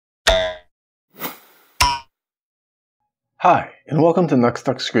Hi, and welcome to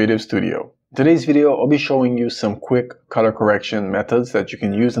Nuxttux Creative Studio. In today's video, I'll be showing you some quick color correction methods that you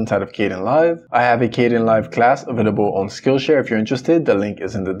can use inside of Kdenlive. I have a Kdenlive class available on Skillshare if you're interested. The link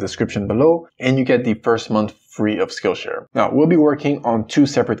is in the description below, and you get the first month free of Skillshare. Now, we'll be working on two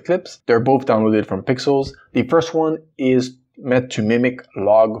separate clips. They're both downloaded from Pixels. The first one is meant to mimic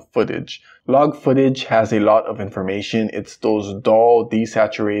log footage. Log footage has a lot of information. It's those dull,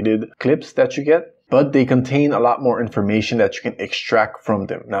 desaturated clips that you get, but they contain a lot more information that you can extract from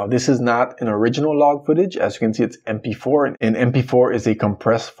them. Now, this is not an original log footage. As you can see, it's MP4, and MP4 is a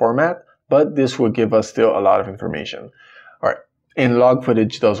compressed format, but this will give us still a lot of information. All right, and log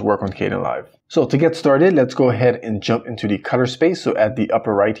footage does work on Kdenlive. So to get started, let's go ahead and jump into the color space. So at the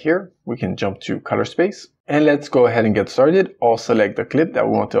upper right here, we can jump to color space. And let's go ahead and get started. I'll select the clip that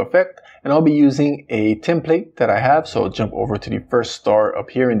we want to affect, and I'll be using a template that I have. So I'll jump over to the first star up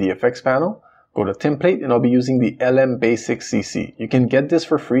here in the effects panel. Go to template, and I'll be using the LM Basic CC. You can get this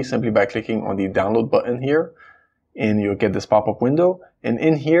for free simply by clicking on the download button here, and you'll get this pop-up window. And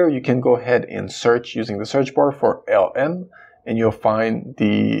in here, you can go ahead and search using the search bar for LM, and you'll find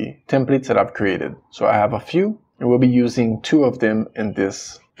the templates that I've created. So I have a few, and we'll be using two of them in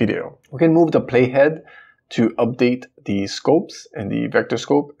this video. We can move the playhead to update the scopes and the vector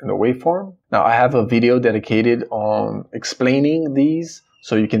scope and the waveform. Now, I have a video dedicated on explaining these,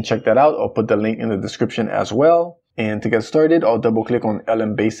 so you can check that out. I'll put the link in the description as well. And to get started, I'll double click on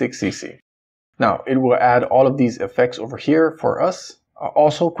LM Basic CC. Now, it will add all of these effects over here for us.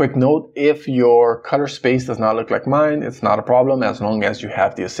 Also, quick note, if your color space does not look like mine, it's not a problem as long as you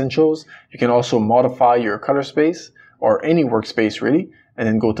have the essentials. You can also modify your color space or any workspace really, and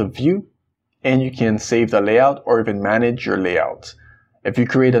then go to View, and you can save the layout or even manage your layout. If you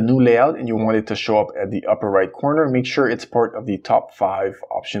create a new layout and you want it to show up at the upper right corner, make sure it's part of the top 5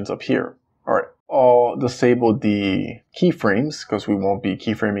 options up here. All right, I'll disable the keyframes because we won't be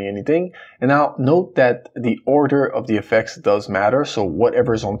keyframing anything. And now note that the order of the effects does matter. So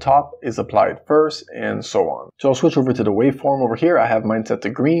whatever's on top is applied first and so on. So I'll switch over to the waveform over here. I have mine set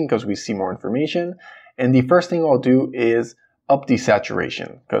to green because we see more information. And the first thing I'll do is up the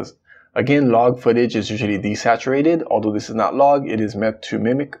saturation because again, log footage is usually desaturated. Although this is not log, it is meant to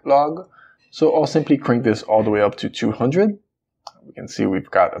mimic log. So I'll simply crank this all the way up to 200. We can see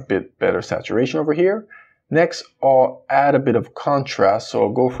we've got a bit better saturation over here. Next, I'll add a bit of contrast. So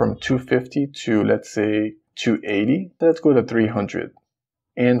I'll go from 250 to, let's say, 280. Let's go to 300.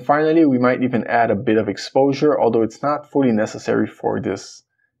 And finally, we might even add a bit of exposure, although it's not fully necessary for this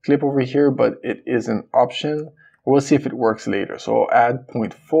clip over here, but it is an option. We'll see if it works later. So I'll add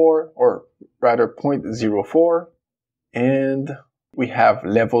 0.4 or rather 0.04. And we have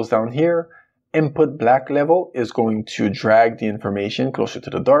levels down here. Input black level is going to drag the information closer to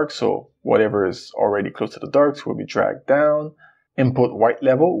the dark. So whatever is already close to the darks will be dragged down. Input white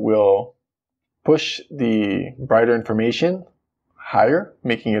level will push the brighter information higher,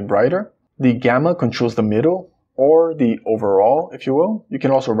 making it brighter. The gamma controls the middle, or the overall, if you will. You can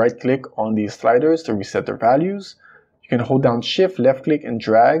also right click on these sliders to reset their values. You can hold down shift, left click, and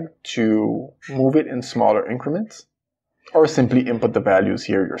drag to move it in smaller increments, or simply input the values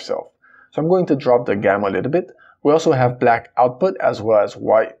here yourself. So I'm going to drop the gamma a little bit. We also have black output as well as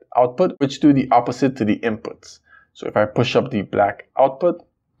white output, which do the opposite to the inputs. So if I push up the black output,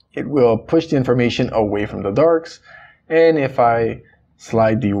 it will push the information away from the darks. And if I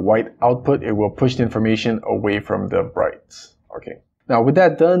slide the white output, it will push the information away from the brights. Okay. Now with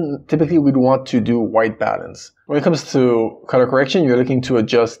that done, typically we'd want to do white balance. When it comes to color correction, you're looking to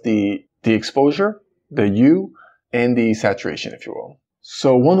adjust the exposure, the hue, and the saturation, if you will.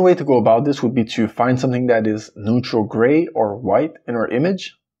 So one way to go about this would be to find something that is neutral gray or white in our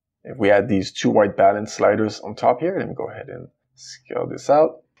image. If we add these two white balance sliders on top here, let me go ahead and scale this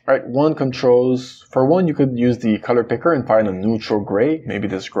out. All right, for one, you could use the color picker and find a neutral gray, maybe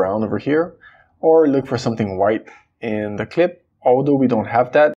this ground over here, or look for something white in the clip, although we don't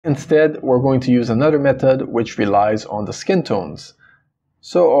have that. Instead, we're going to use another method which relies on the skin tones.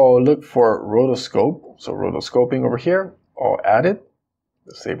 So I'll look for rotoscope, so rotoscoping over here, I'll add it,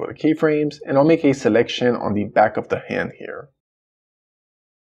 disable the keyframes, and I'll make a selection on the back of the hand here.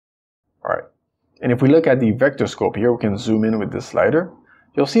 All right, and if we look at the vector scope here, we can zoom in with this slider.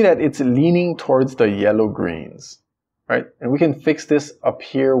 You'll see that it's leaning towards the yellow greens, right? And we can fix this up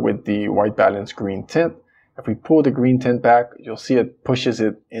here with the white balance green tint. If we pull the green tint back, you'll see it pushes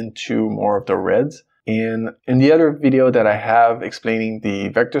it into more of the reds. And in the other video that I have explaining the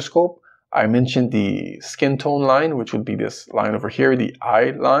vector scope, I mentioned the skin tone line, which would be this line over here, the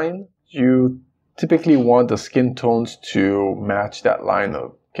eye line. You typically want the skin tones to match that line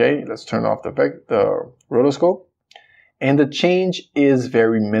up. Okay, let's turn off the rotoscope. And the change is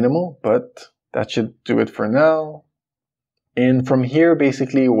very minimal, but that should do it for now. And from here,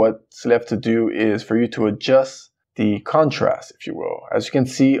 basically what's left to do is for you to adjust the contrast, if you will. As you can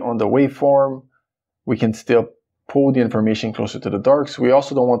see on the waveform, we can still pull the information closer to the darks. We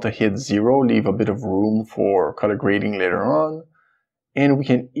also don't want to hit 0, leave a bit of room for color grading later on. And we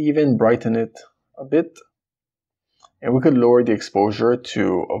can even brighten it a bit. And we could lower the exposure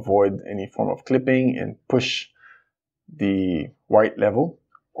to avoid any form of clipping and push the white level,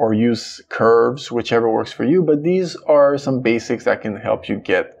 or use curves, whichever works for you. But these are some basics that can help you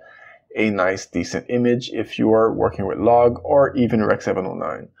get a nice, decent image if you are working with log or even Rec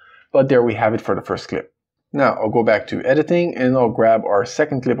 709. But there we have it for the first clip. Now I'll go back to editing and I'll grab our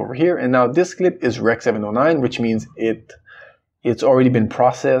second clip over here. And now this clip is Rec 709, which means it's already been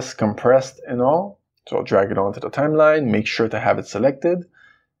processed, compressed and all. So I'll drag it onto the timeline, make sure to have it selected,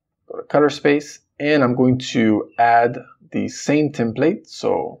 go to color space, and I'm going to add the same template,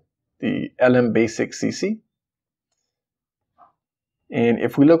 so the LM Basic CC. And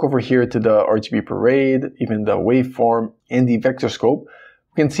if we look over here to the RGB parade, even the waveform and the vector scope,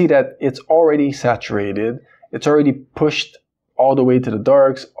 we can see that it's already saturated. It's already pushed all the way to the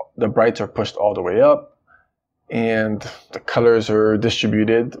darks. The brights are pushed all the way up. And the colors are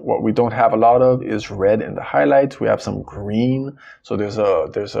distributed. What we don't have a lot of is red in the highlights. We have some green. So there's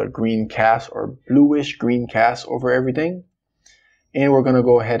a green cast or bluish green cast over everything. And we're going to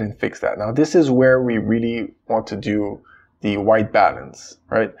go ahead and fix that. Now this is where we really want to do the white balance,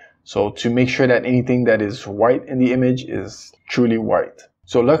 right? So to make sure that anything that is white in the image is truly white.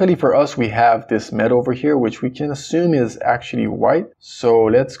 So luckily for us, we have this metal over here, which we can assume is actually white. So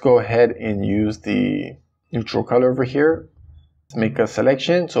let's go ahead and use the neutral color over here. Let's make a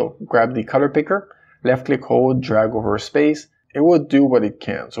selection. So grab the color picker, left click, hold, drag over a space. It will do what it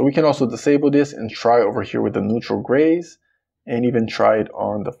can. So we can also disable this and try over here with the neutral grays and even try it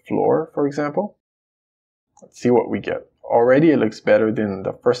on the floor, for example. Let's see what we get. Already it looks better than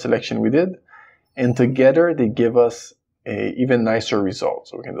the first selection we did. And together they give us a even nicer result.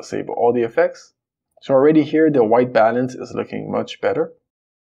 So we can disable all the effects. So already here the white balance is looking much better.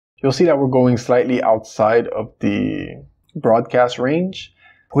 You'll see that we're going slightly outside of the broadcast range,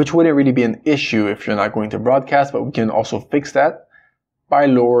 which wouldn't really be an issue if you're not going to broadcast, but we can also fix that by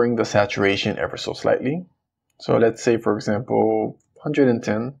lowering the saturation ever so slightly. So let's say, for example,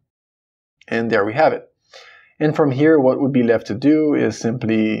 110, and there we have it. And from here, what would be left to do is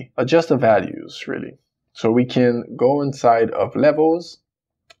simply adjust the values, really. So we can go inside of levels,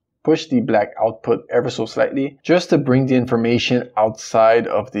 push the black output ever so slightly, just to bring the information outside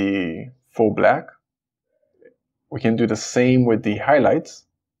of the full black. We can do the same with the highlights,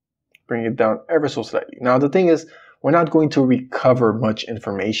 bring it down ever so slightly. Now the thing is, we're not going to recover much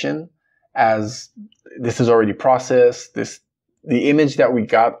information as this is already processed. The image that we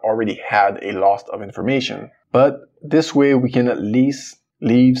got already had a loss of information. But this way we can at least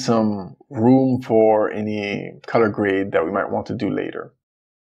leave some room for any color grade that we might want to do later.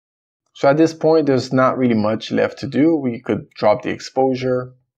 So at this point, there's not really much left to do. We could drop the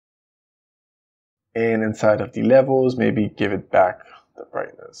exposure and inside of the levels, maybe give it back the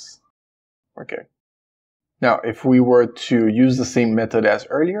brightness. Okay. Now, if we were to use the same method as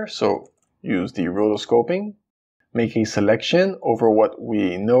earlier, so use the rotoscoping, make a selection over what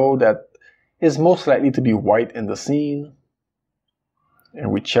we know that is most likely to be white in the scene. And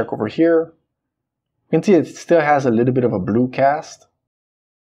we check over here. You can see it still has a little bit of a blue cast.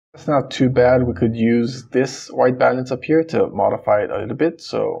 That's not too bad. We could use this white balance up here to modify it a little bit.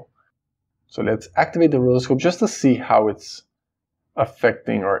 So let's activate the rotoscope just to see how it's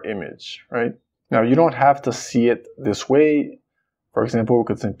affecting our image, right? Now you don't have to see it this way. For example, we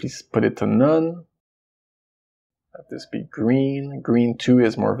could simply put it to none. Let this be green. Green 2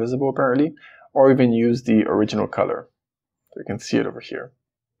 is more visible apparently. Or even use the original color. So you can see it over here.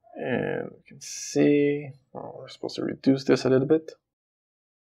 And we can see, oh, we're supposed to reduce this a little bit.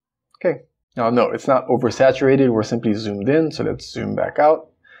 Okay, now no, it's not oversaturated, we're simply zoomed in, so let's zoom back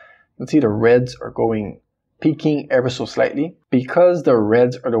out. You can see the reds are peaking ever so slightly. Because the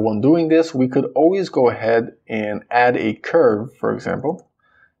reds are the one doing this, we could always go ahead and add a curve, for example.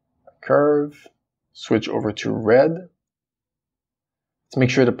 A curve, switch over to red. Let's make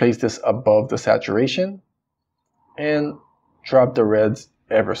sure to place this above the saturation and drop the reds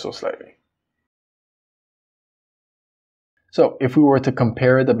ever so slightly. So if we were to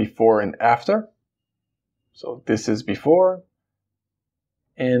compare the before and after, so this is before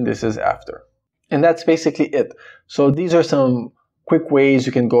and this is after. And that's basically it. So these are some quick ways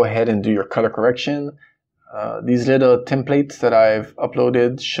you can go ahead and do your color correction. These little templates that I've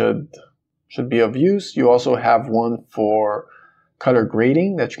uploaded should should be of use. You also have one for color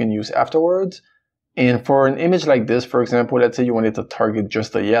grading that you can use afterwards. And for an image like this, for example, let's say you wanted to target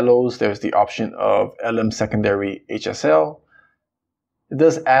just the yellows, there's the option of LM secondary HSL. It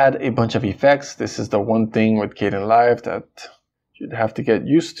does add a bunch of effects. This is the one thing with Kdenlive that you'd have to get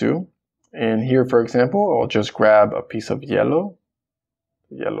used to. And here, for example, I'll just grab a piece of yellow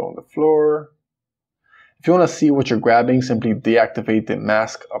on the floor. If you want to see what you're grabbing, simply deactivate the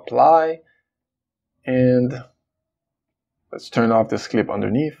mask apply. And let's turn off this clip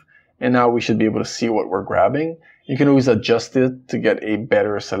underneath. And now we should be able to see what we're grabbing. You can always adjust it to get a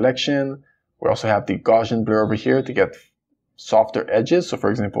better selection. We also have the Gaussian blur over here to get softer edges. So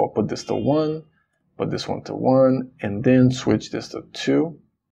for example, I'll put this to 1, put this one to 1, and then switch this to 2.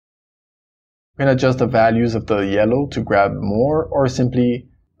 We can adjust the values of the yellow to grab more, or simply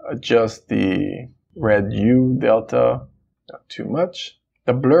adjust the red hue delta, not too much.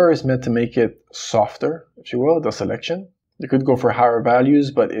 The blur is meant to make it softer, if you will, the selection. You could go for higher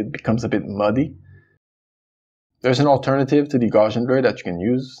values, but it becomes a bit muddy. There's an alternative to the Gaussian blur that you can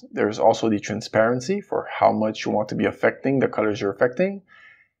use. There's also the transparency for how much you want to be affecting the colors you're affecting.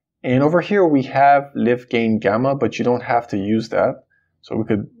 And over here we have lift, gain, gamma, but you don't have to use that. So we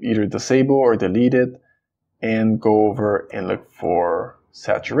could either disable or delete it and go over and look for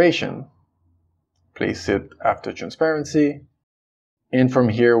saturation. Place it after transparency. And from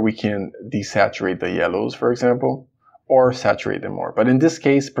here we can desaturate the yellows, for example, or saturate them more. But in this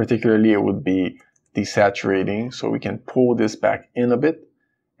case, particularly, it would be desaturating. So we can pull this back in a bit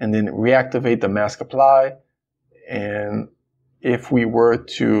and then reactivate the mask apply. And if we were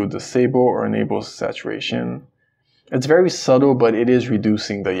to disable or enable saturation, it's very subtle, but it is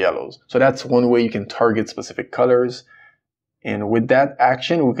reducing the yellows. So that's one way you can target specific colors. And with that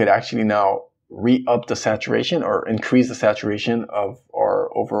action, we could actually now re-up the saturation or increase the saturation of our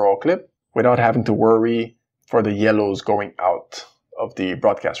overall clip without having to worry for the yellows going out of the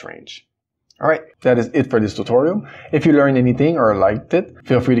broadcast range. Alright, that is it for this tutorial. If you learned anything or liked it,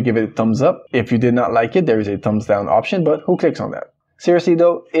 feel free to give it a thumbs up. If you did not like it, there is a thumbs down option, but who clicks on that? Seriously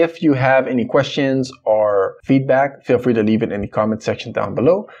though, if you have any questions or feedback, feel free to leave it in the comment section down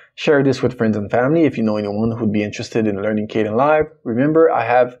below. Share this with friends and family if you know anyone who would be interested in learning Kdenlive. Remember, I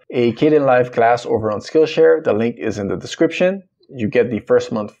have a Kdenlive class over on Skillshare. The link is in the description. You get the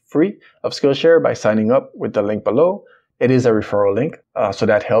first month free of Skillshare by signing up with the link below. It is a referral link, so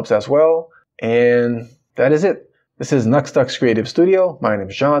that helps as well. And that is it. This is Nuxttux Creative Studio. My name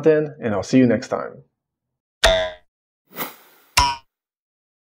is Jonathan, and I'll see you next time.